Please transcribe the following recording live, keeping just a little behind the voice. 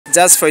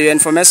Just for your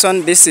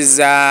information, this is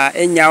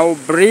Enyau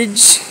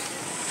Bridge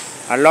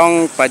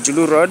along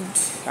Pajulu Road,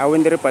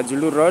 Awindri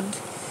Pajulu Road.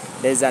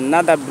 There's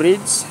another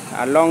bridge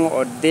along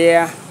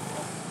Odea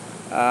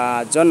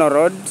Jono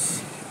Road,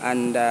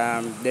 and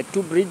the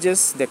two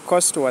bridges, the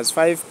cost was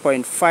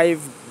 5.5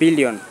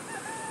 billion,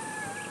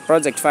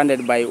 project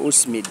funded by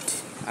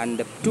USMID, and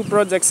the two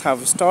projects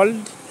have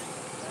stalled.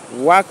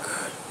 Work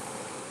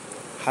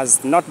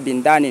has not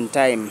been done in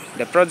time.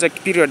 The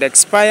project period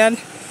expired,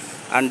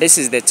 and this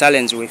is the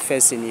challenge we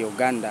face in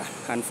Uganda.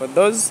 And for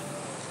those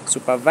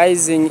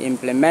supervising,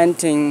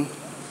 implementing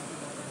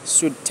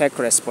should take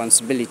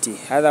responsibility.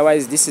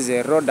 Otherwise, this is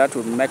a road that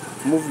would make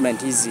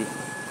movement easy,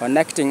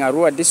 connecting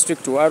Arua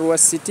district to Arua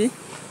city,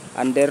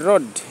 and the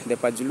road, the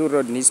Pajulu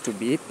road, needs to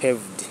be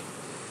paved.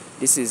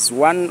 This is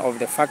one of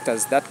the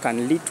factors that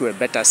can lead to a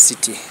better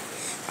city.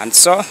 And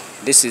so,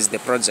 this is the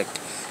project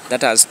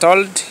that has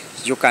stalled,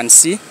 you can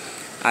see,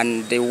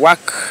 and the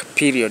work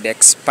period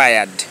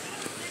expired.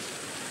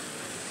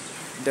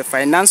 The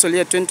financial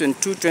year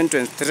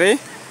 2022-2023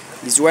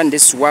 is when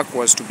this work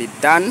was to be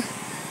done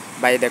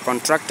by the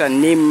contractor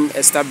NIEMS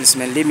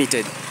Establishment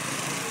Ltd.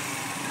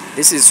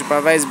 This is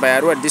supervised by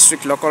Arua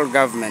District Local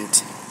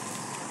Government.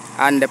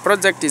 And the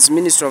project is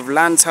Ministry of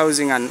Lands,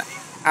 Housing and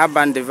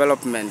Urban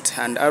Development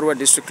and Arua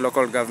District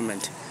Local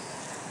Government.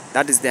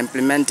 That is the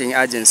implementing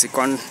agency.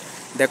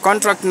 The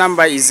contract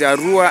number is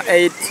Arua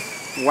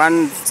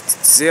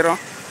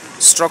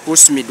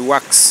 810/USMID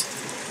Works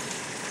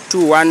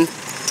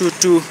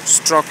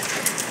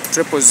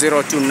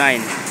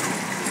 2122/0029.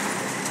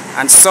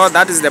 And so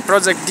that is the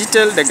project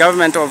detail. The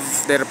government of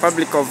the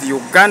Republic of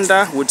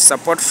Uganda with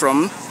support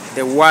from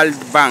the World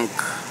Bank.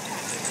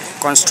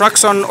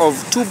 Construction of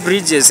two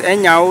bridges,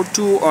 Enyau,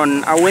 two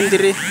on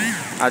Awindri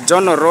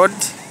Jono Road,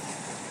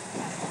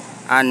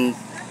 and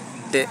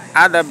the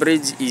other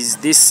bridge is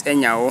this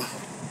Enyau,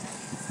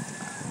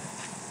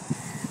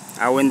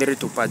 Awindri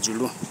to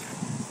Pajulu.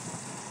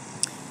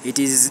 It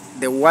is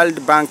the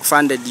World Bank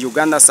funded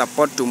Uganda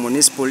Support to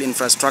Municipal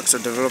Infrastructure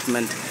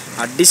Development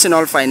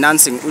Additional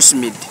Financing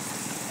USMID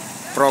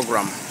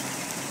program.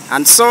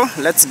 And so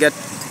let's get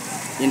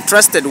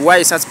interested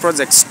why such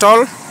projects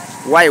stall,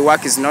 why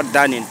work is not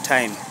done in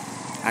time,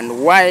 and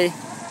why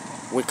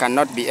we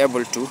cannot be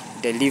able to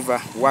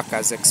deliver work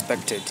as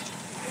expected.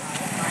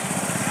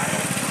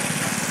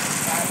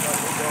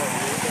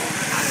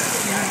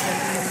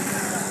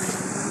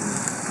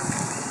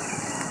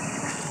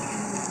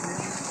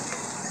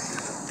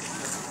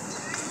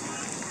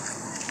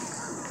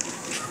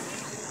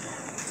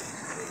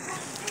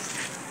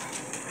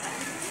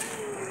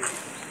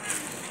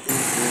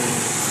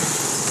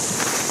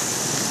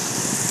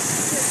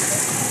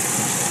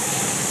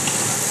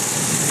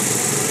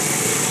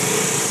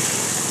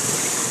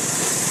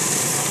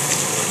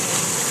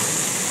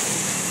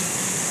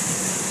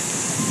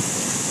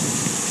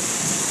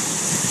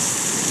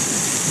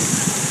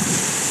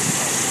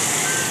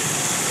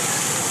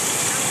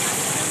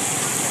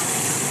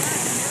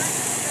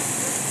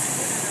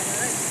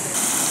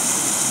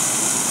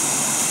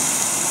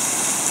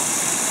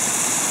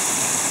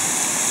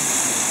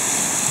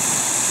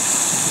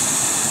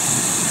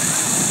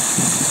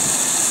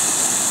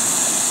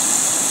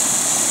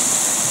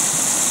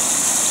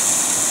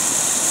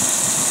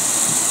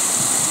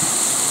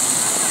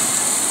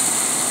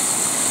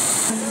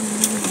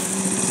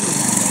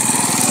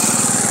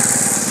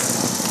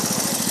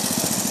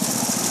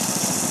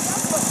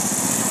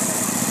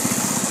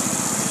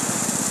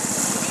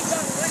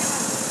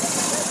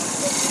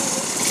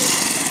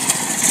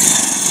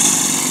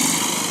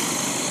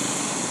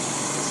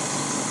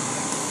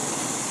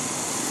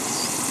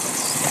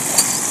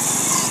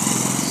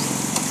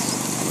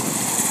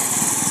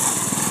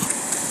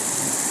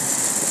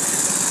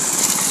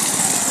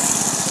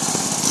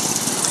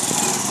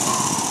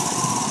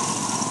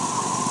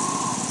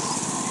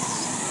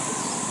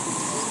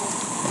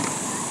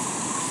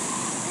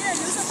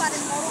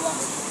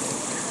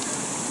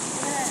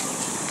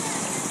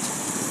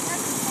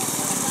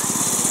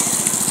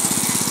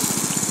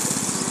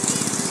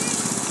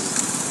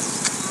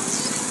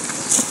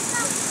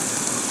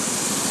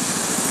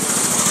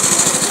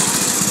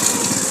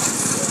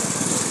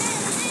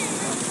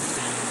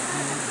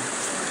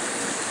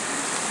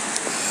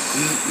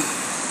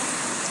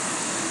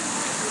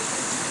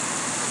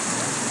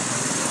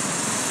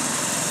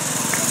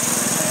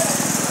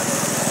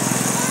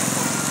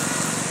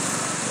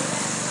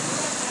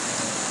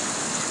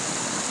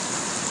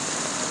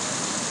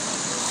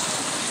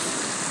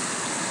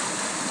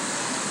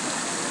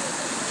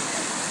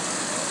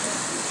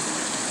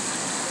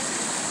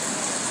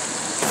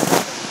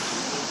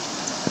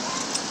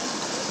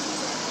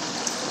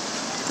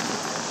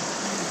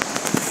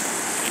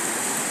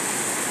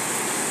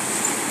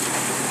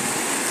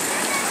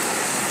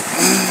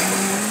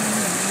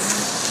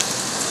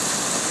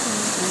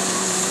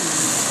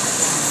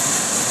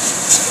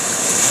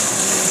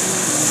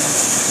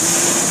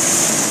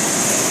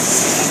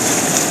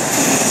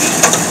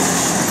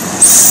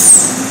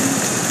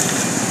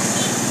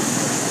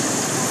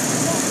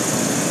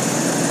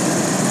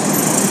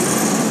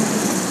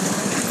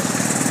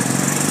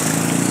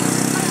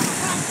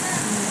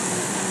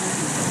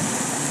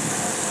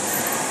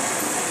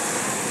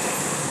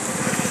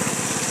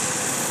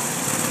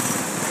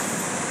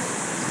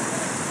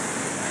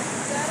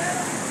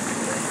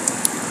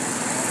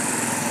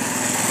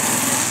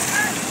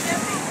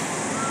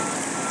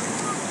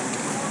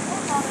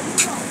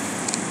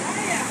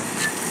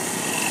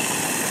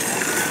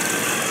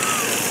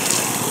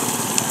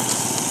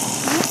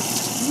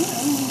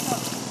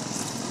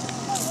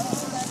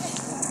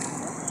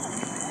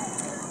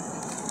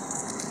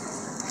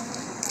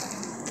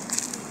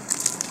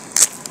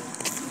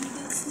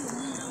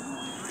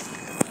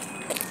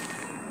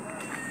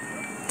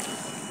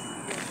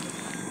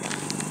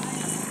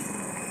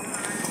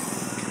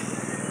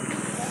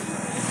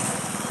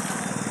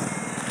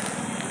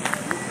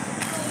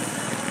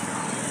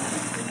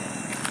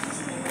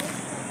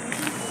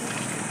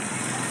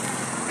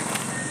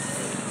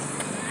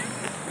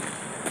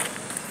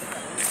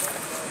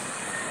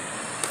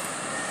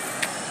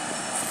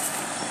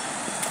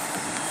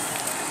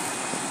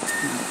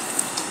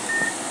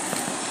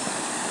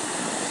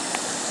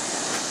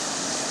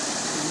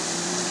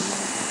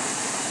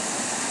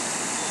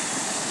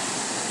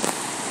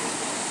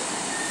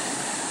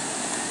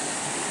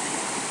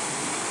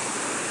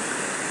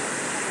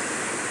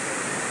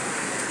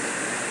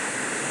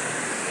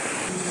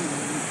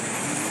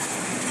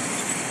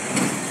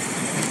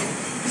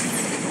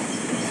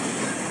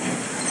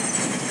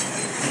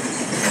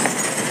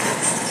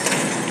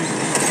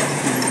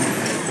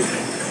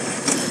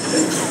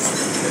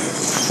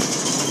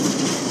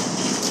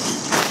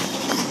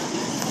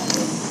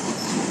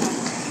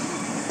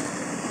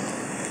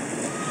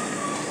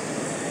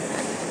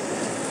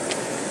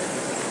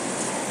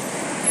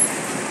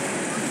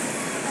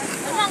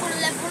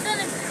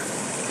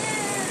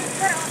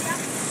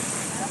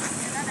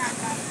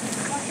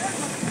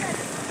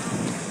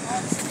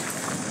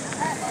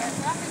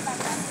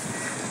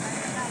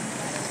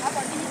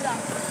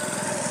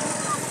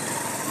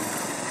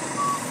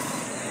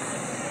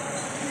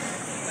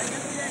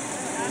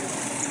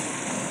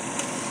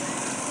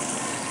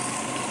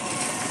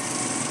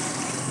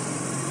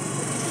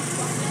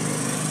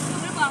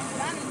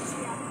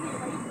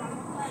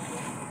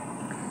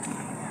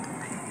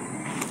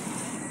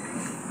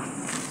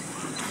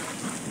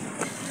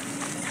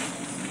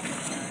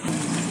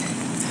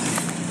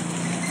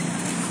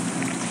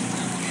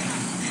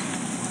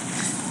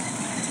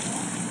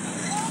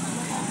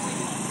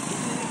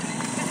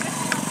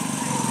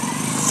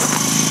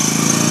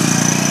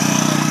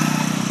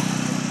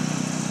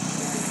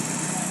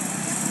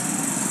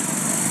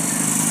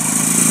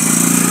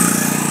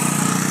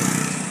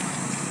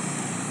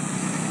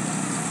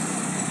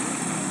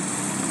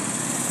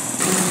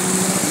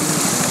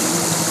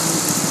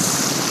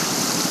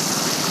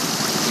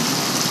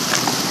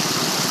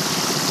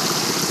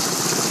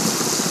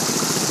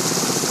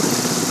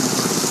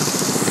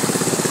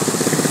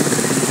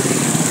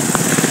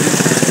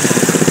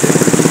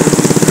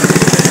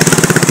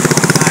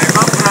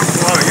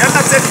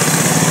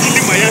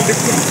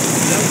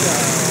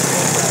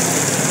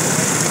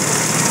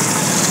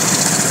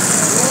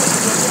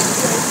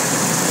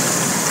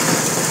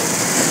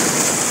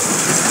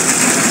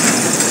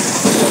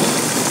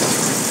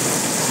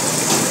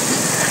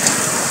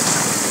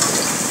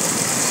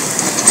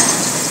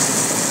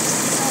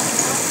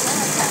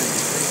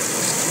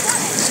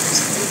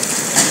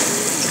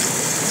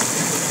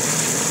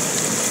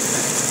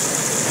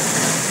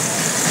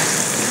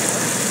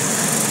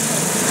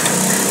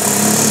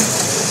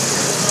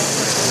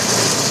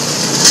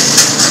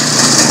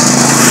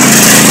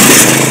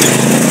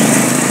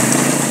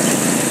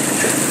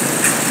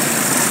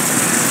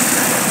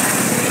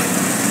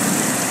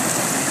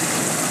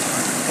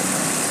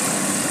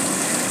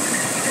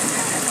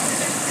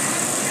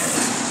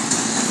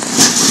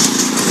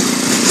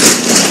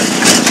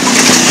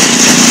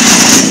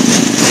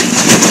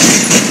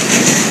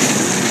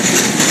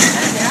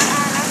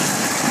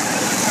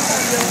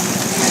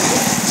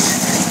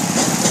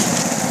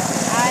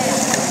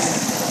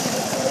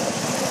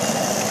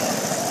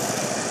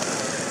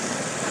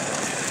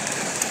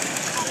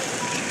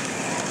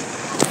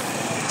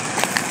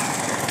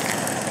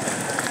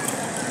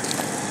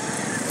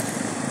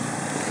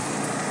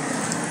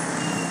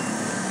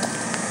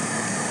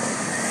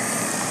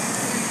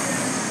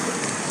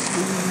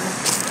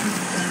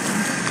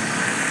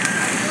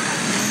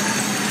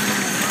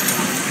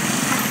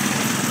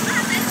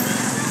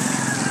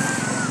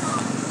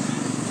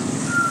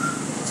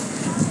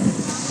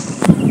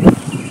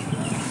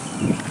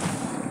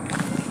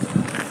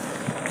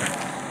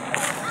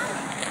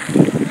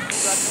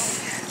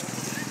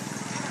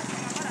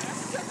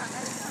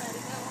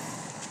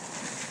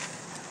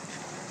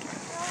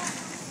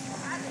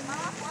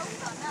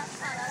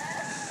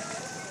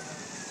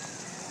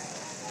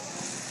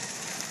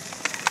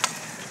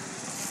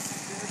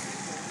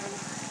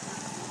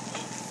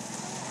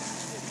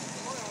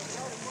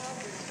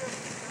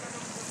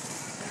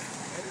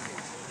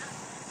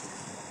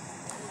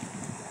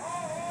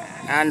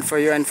 And for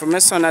your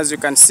information, as you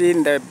can see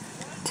in the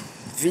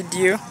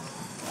video,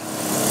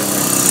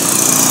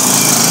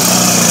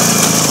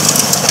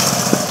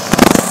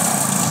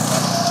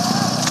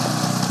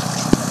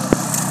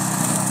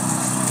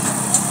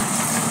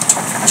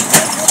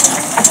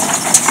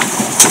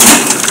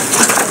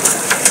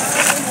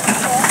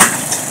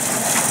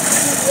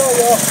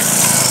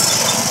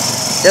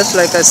 just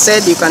like I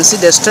said, you can see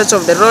the stretch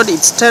of the road.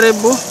 It's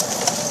terrible,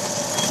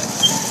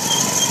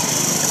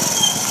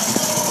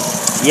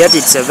 yet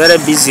it's a very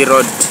busy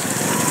road.